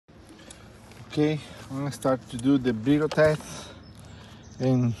Okay, I'm gonna start to do the Brittle Test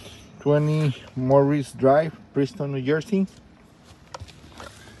in 20 Morris Drive, Bristol, New Jersey.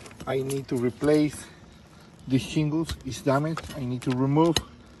 I need to replace these shingles, it's damaged. I need to remove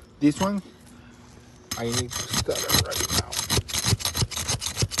this one. I need to start it right now.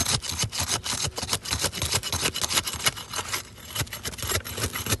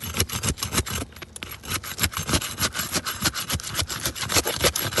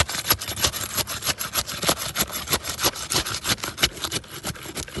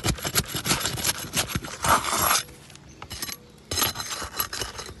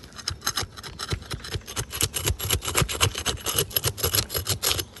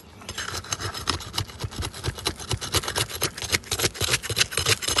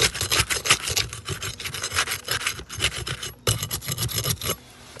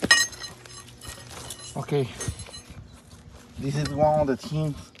 Okay, this is one of the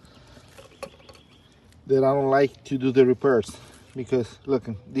things that I don't like to do the repairs, because look,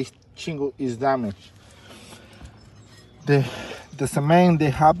 this shingle is damaged. The cement they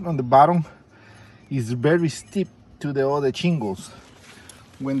have on the bottom is very steep to the other shingles.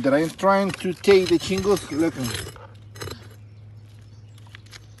 When I'm trying to take the shingles, look,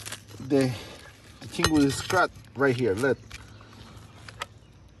 the shingle is cracked right here. Look,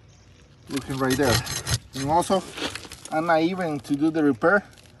 looking right there. And also, I'm not even to do the repair,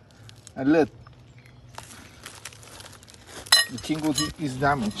 and look, the shingle is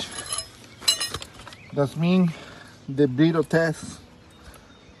damaged. That means the Brittle Test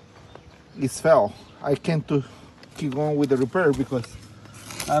is failed. I can't keep going with the repair because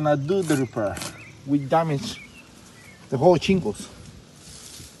I'm not do the repair. We damage the whole shingles.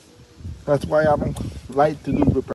 That's why I don't like to do repair.